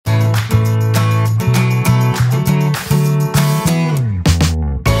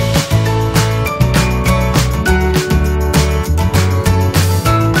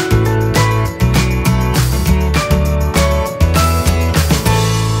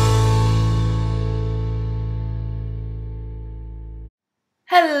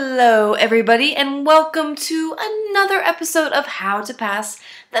Hello everybody and welcome to another episode of How to Pass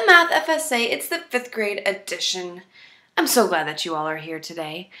the Math FSA. It's the 5th grade edition. I'm so glad that you all are here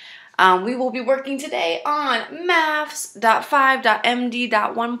today. We will be working today on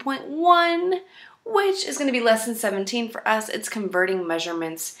maths.5.md.1.1, which is going to be lesson 17 for us. It's converting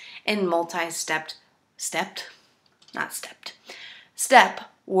measurements in step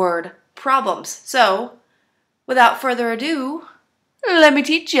word problems. So, without further ado, let me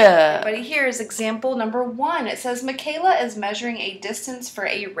teach you. Everybody, here is example number 1. It says Michaela is measuring a distance for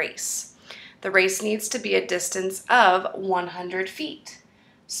a race. The race needs to be a distance of 100 feet.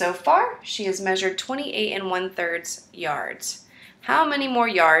 So far, she has measured 28 1/3 yards. How many more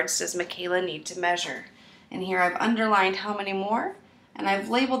yards does Michaela need to measure? And here I've underlined how many more, and I've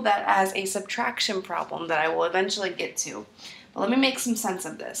labeled that as a subtraction problem that I will eventually get to. But let me make some sense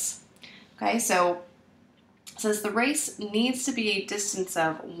of this. Okay, so it says the race needs to be a distance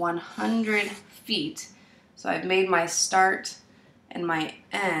of 100 feet. So I've made my start and my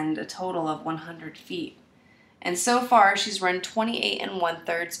end a total of 100 feet. And so far she's run 28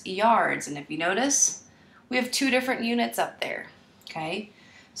 1/3 yards. And if you notice, we have 2 different units up there. Okay,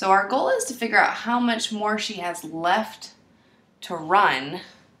 so our goal is to figure out how much more she has left to run.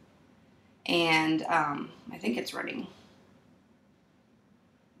 And I think it's running.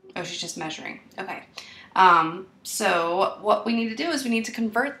 Oh, she's just measuring. Okay. So what we need to do is we need to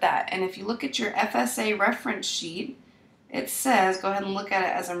convert that. And if you look at your FSA reference sheet, it says, go ahead and look at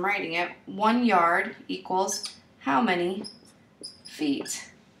it as I'm writing it, 1 yard equals how many feet?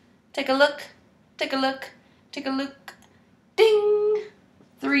 Take a look, take a look, take a look. Ding!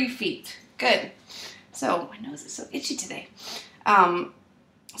 3 feet. Good. So my nose is so itchy today.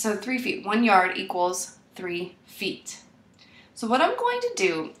 So 3 feet. 1 yard equals 3 feet. So what I'm going to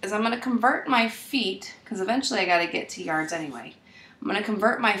do is I'm going to convert my feet, because eventually I got to get to yards anyway. I'm going to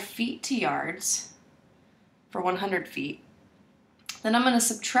convert my feet to yards for 100 feet. Then I'm going to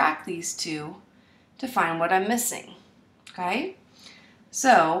subtract these two to find what I'm missing. Okay?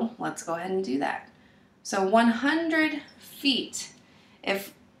 So let's go ahead and do that. So 100 feet,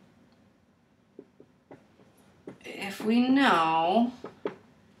 if we know,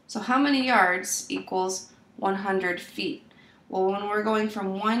 so how many yards equals 100 feet? Well, when we're going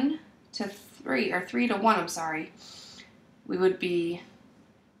from 1 to 3, or 3 to 1, I'm sorry, we would be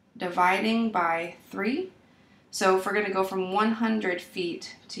dividing by 3. So if we're going to go from 100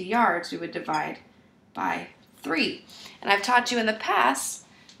 feet to yards, we would divide by 3. And I've taught you in the past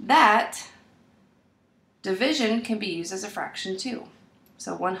that division can be used as a fraction too.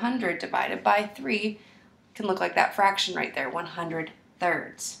 So 100 divided by 3 can look like that fraction right there, 100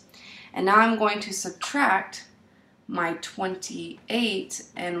 thirds. And now I'm going to subtract my 28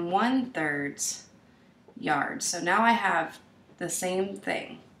 1/3 yards. So now I have the same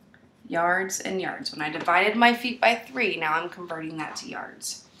thing, yards and yards. When I divided my feet by 3, now I'm converting that to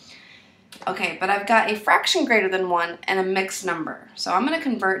yards. Okay, but I've got a fraction greater than 1 and a mixed number. So I'm going to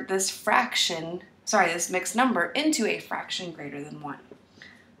convert this this mixed number into a fraction greater than 1.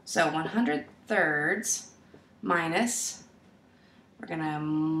 So 100 thirds minus, we're going to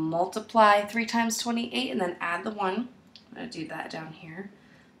multiply 3 times 28 and then add the 1. I'm going to do that down here.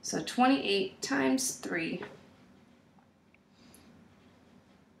 So 28 times 3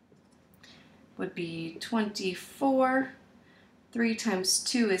 would be 24. 3 times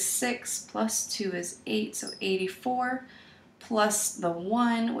 2 is 6, plus 2 is 8, so 84. Plus the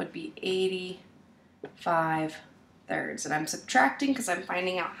 1 would be 85 thirds. And I'm subtracting because I'm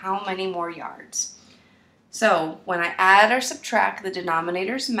finding out how many more yards. So when I add or subtract, the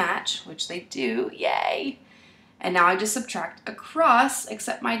denominators match, which they do, yay! And now I just subtract across,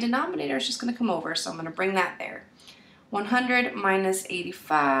 except my denominator is just going to come over, so I'm going to bring that there. 100 minus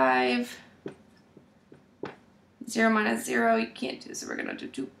 85, 0 minus 0, you can't do, so we're going to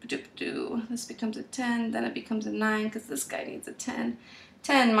do. This becomes a 10, then it becomes a 9, because this guy needs a 10.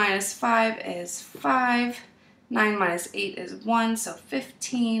 10 minus 5 is 5, 9 minus 8 is 1, so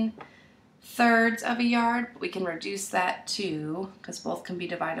 15 thirds of a yard. We can reduce that to, because both can be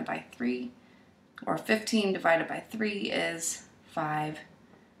divided by 3, or 15 divided by 3 is 5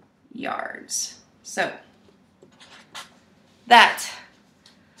 yards. So that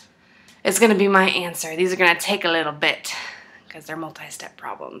is going to be my answer. These are going to take a little bit because they're multi-step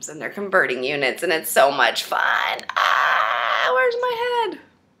problems and they're converting units and it's so much fun. Where's my head?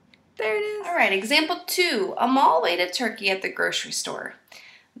 There it is. All right, example 2. A mall weighed a turkey at the grocery store.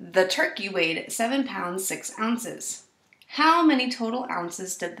 The turkey weighed 7 pounds 6 ounces. How many total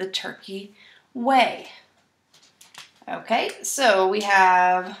ounces did the turkey weigh? Okay, so we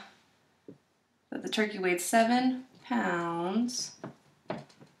have that the turkey weighed 7 pounds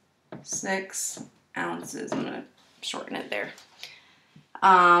 6 ounces. I'm going to shorten it there.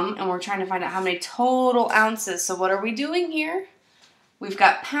 And we're trying to find out how many total ounces. So what are we doing here? We've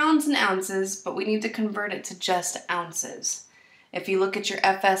got pounds and ounces, but we need to convert it to just ounces. If you look at your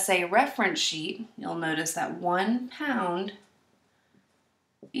FSA reference sheet, you'll notice that 1 pound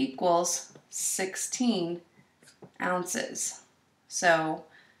equals 16 ounces. So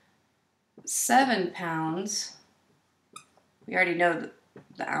 7 pounds, we already know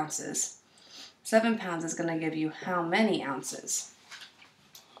the ounces. 7 pounds is going to give you how many ounces?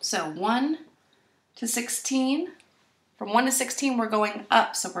 So 1 to 16, from 1 to 16 we're going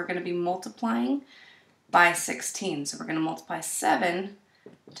up, so we're going to be multiplying by 16. So we're going to multiply 7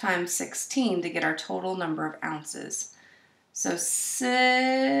 times 16 to get our total number of ounces. So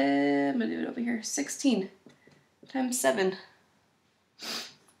I'm going to do it over here, 16 times 7.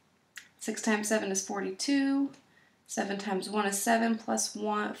 6 times 7 is 42. 7 times 1 is 7, plus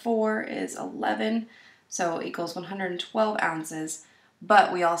 4 is 11, so equals 112 ounces.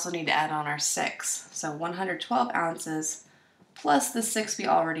 But we also need to add on our 6. So 112 ounces plus the 6 we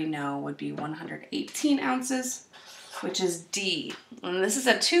already know would be 118 ounces, which is D. And this is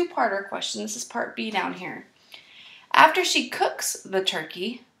a two-parter question. This is part B down here. After she cooks the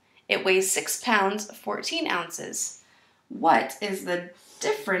turkey, it weighs 6 pounds, 14 ounces. What is the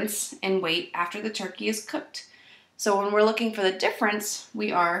difference in weight after the turkey is cooked? So when we're looking for the difference,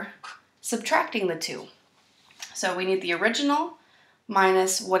 we are subtracting the two. So we need the original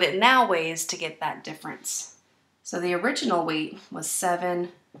minus what it now weighs to get that difference. So the original weight was 7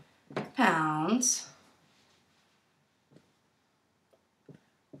 pounds,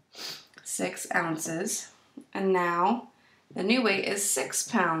 6 ounces, and now the new weight is 6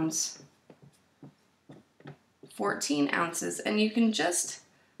 pounds, 14 ounces, and you can just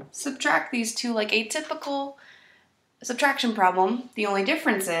subtract these two like a typical subtraction problem. The only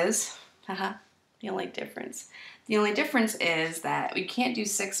difference is, the only difference is that we can't do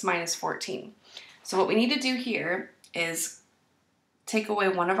 6 minus 14. So what we need to do here is take away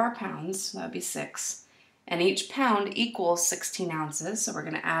one of our pounds, so that would be 6, and each pound equals 16 ounces, so we're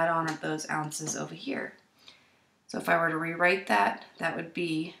going to add on those ounces over here. So if I were to rewrite that, that would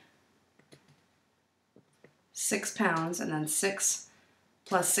be 6 pounds, and then 6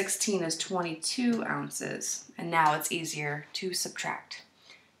 plus 16 is 22 ounces, and now it's easier to subtract.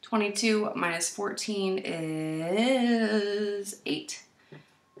 22 minus 14 is 8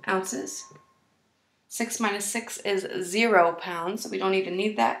 ounces. 6 minus 6 is 0 pounds, so we don't even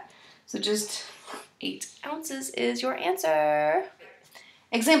need that. So just 8 ounces is your answer.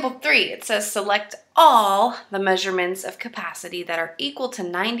 Example 3, it says select all the measurements of capacity that are equal to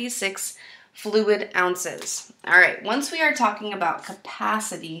 96 fluid ounces. All right, once we are talking about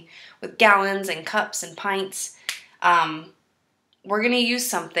capacity with gallons and cups and pints, we're going to use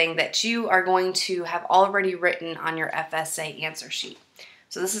something that you are going to have already written on your FSA answer sheet.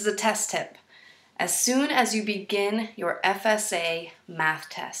 So this is a test tip. As soon as you begin your FSA math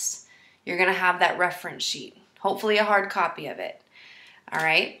test, you're going to have that reference sheet, hopefully a hard copy of it. All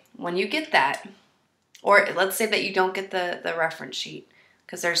right, when you get that, or let's say that you don't get the reference sheet,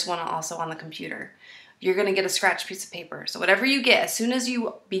 because there's one also on the computer, you're going to get a scratch piece of paper. So whatever you get, as soon as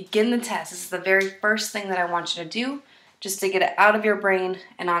you begin the test, this is the very first thing that I want you to do, just to get it out of your brain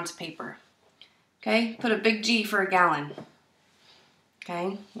and onto paper. Okay, put a big G for a gallon.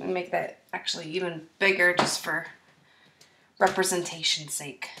 Okay, let me make that actually even bigger just for representation's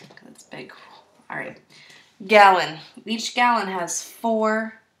sake, because it's big. All right, gallon. Each gallon has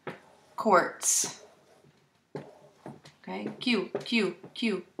 4 quarts. Okay, Q,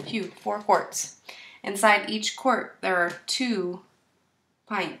 4 quarts. Inside each quart, there are 2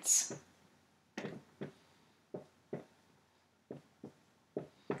 pints.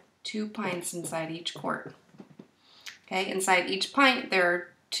 2 pints inside each quart. Okay, inside each pint, there are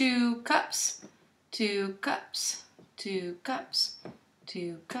 2 cups, 2 cups, 2 cups,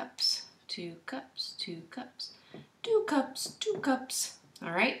 2 cups, 2 cups, 2 cups, 2 cups, 2 cups.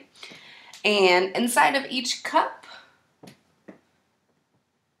 All right, and inside of each cup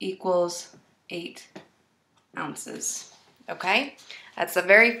equals 8 ounces. Okay, that's the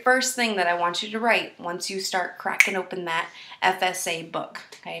very first thing that I want you to write once you start cracking open that FSA book.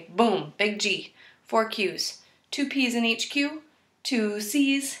 Okay, boom, big G, 4 Q's, 2 P's in each Q, 2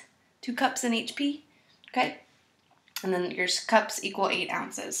 C's, 2 cups in each P. Okay, and then your cups equal 8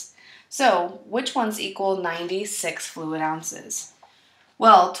 ounces. So which ones equal 96 fluid ounces?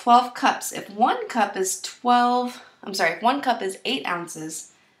 Well, 12 cups. If one cup is 8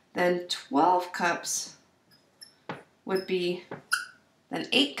 ounces, then 12 cups would be, then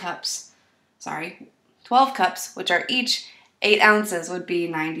 8 cups, 12 cups, which are each 8 ounces would be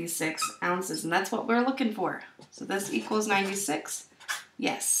 96 ounces, and that's what we're looking for. So this equals 96.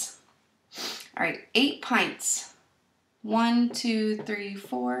 Yes. All right, 8 pints. 1, 2, 3,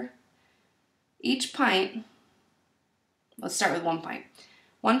 4. Each pint, let's start with 1 pint.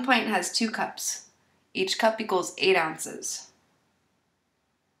 1 pint has 2 cups. Each cup equals 8 ounces.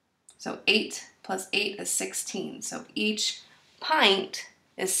 So 8 plus 8 is 16. So each pint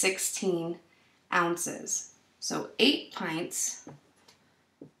is 16 ounces. So 8 pints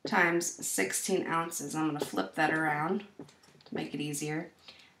times 16 ounces. I'm going to flip that around to make it easier.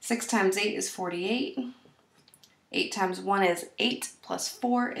 6 times 8 is 48. 8 times 1 is 8 plus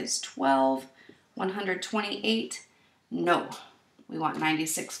 4 is 12. 128. No, we want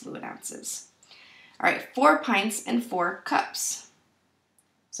 96 fluid ounces. All right, 4 pints and 4 cups.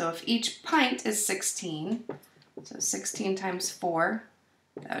 So if each pint is 16, so 16 times 4,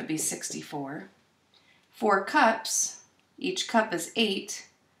 that would be 64. 4 cups, each cup is 8.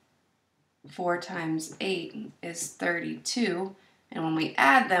 4 times 8 is 32. And when we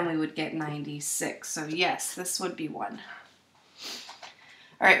add them, we would get 96. So yes, this would be 1.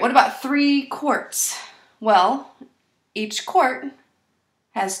 All right, what about 3 quarts? Well, each quart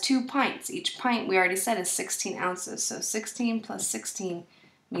has 2 pints. Each pint, we already said, is 16 ounces. So 16 plus 16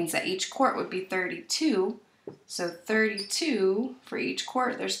 means that each quart would be 32. So 32 for each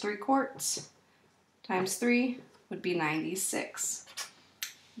quart, there's 3 quarts, times 3 would be 96.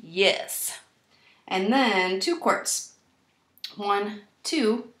 Yes. And then 2 quarts. 1,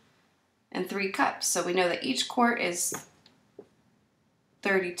 2, and 3 cups. So we know that each quart is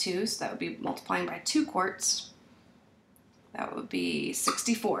 32, so that would be multiplying by 2 quarts. That would be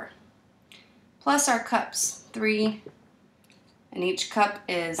 64. Plus our cups, 3, and each cup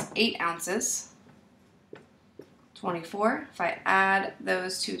is 8 ounces. 24. If I add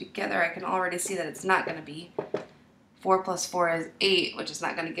those two together, I can already see that it's not going to be 4 plus 4 is 8, which is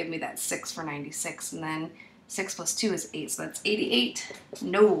not going to give me that 6 for 96. And then 6 plus 2 is 8, so that's 88.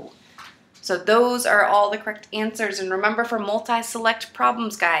 No. So those are all the correct answers. And remember, for multi-select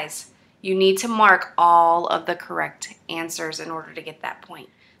problems, guys, you need to mark all of the correct answers in order to get that point.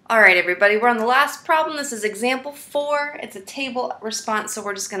 All right, everybody, we're on the last problem. This is example 4. It's a table response, so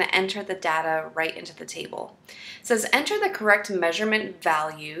we're just going to enter the data right into the table. It says, enter the correct measurement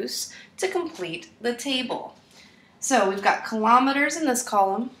values to complete the table. So we've got kilometers in this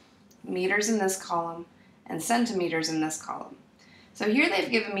column, meters in this column, and centimeters in this column. So here they've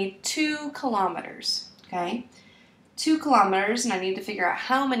given me 2 kilometers, okay? 2 kilometers, and I need to figure out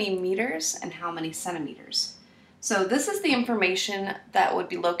how many meters and how many centimeters. So this is the information that would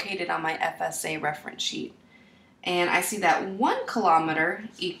be located on my FSA reference sheet. And I see that 1 kilometer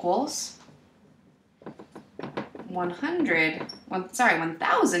equals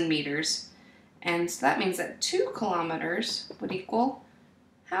 1,000 meters. And so that means that 2 kilometers would equal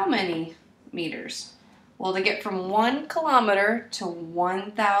how many meters? Well, to get from 1 kilometer to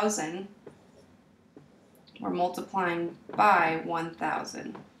 1,000, we're multiplying by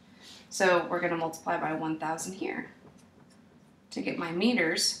 1,000. So we're going to multiply by 1,000 here to get my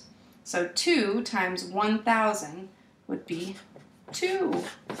meters. So 2 times 1,000 would be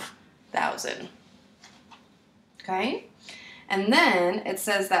 2,000. Okay? And then it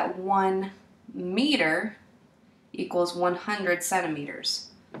says that 1 meter equals 100 centimeters.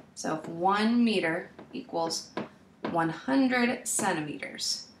 So if 1 meter equals 100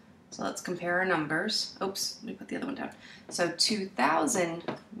 centimeters. So let's compare our numbers. Oops, let me put the other one down. So 2,000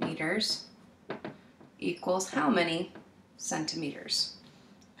 meters equals how many centimeters?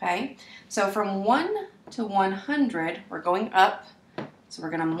 Okay, so from 1 to 100, we're going up. So we're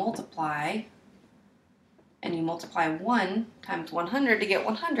going to multiply, and you multiply 1 times 100 to get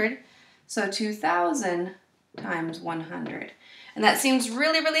 100. So 2,000 times 100. And that seems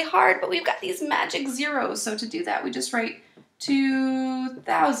really, really hard, but we've got these magic zeros. So to do that, we just write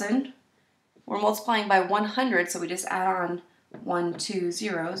 2,000. We're multiplying by 100, so we just add on 1, 2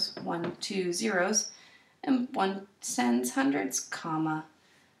 zeros, 1, 2 zeros, and 1 tens, hundreds, comma.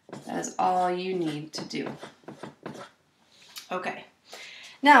 That is all you need to do. Okay.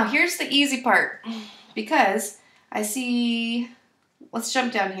 Now, here's the easy part, because I see, let's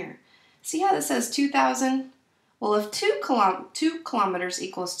jump down here. See how this says 2,000? Well, if 2 kilometers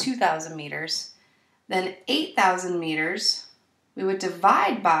equals 2,000 meters, then 8,000 meters, we would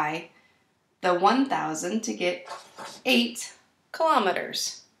divide by the 1,000 to get 8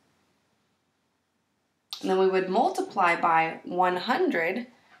 kilometers. And then we would multiply by 100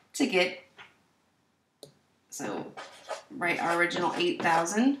 to get, so write our original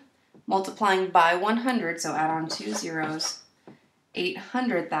 8,000, multiplying by 100, so add on 2 zeros,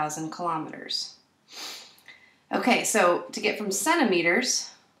 800,000 kilometers. Okay, so to get from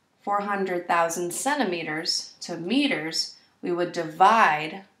centimeters, 400,000 centimeters, to meters, we would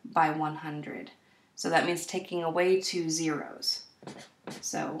divide by 100. So that means taking away 2 zeros.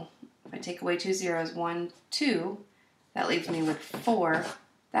 So if I take away 2 zeros, 1, 2, that leaves me with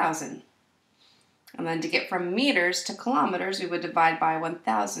 4,000. And then to get from meters to kilometers, we would divide by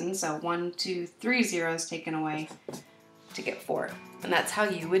 1,000. So 1, 2, 3 zeros taken away to get 4. And that's how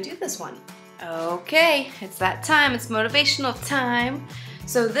you would do this one. Okay, it's that time. It's motivational time.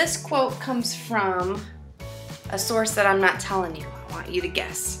 So this quote comes from a source that I'm not telling you. I want you to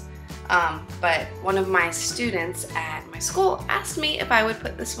guess. But one of my students at my school asked me if I would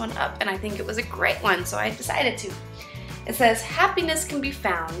put this one up, and I think it was a great one, so I decided to. It says, happiness can be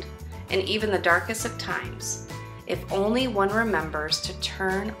found in even the darkest of times, if only one remembers to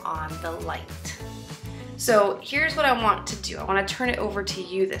turn on the light. So here's what I want to do. I want to turn it over to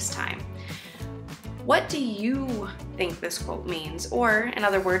you this time. What do you think this quote means? Or, in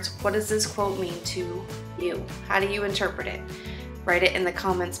other words, what does this quote mean to you? How do you interpret it? Write it in the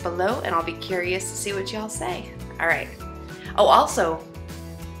comments below, and I'll be curious to see what y'all say. All right. Oh, also,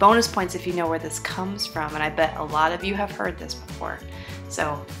 bonus points if you know where this comes from, and I bet a lot of you have heard this before.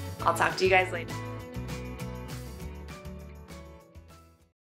 So I'll talk to you guys later.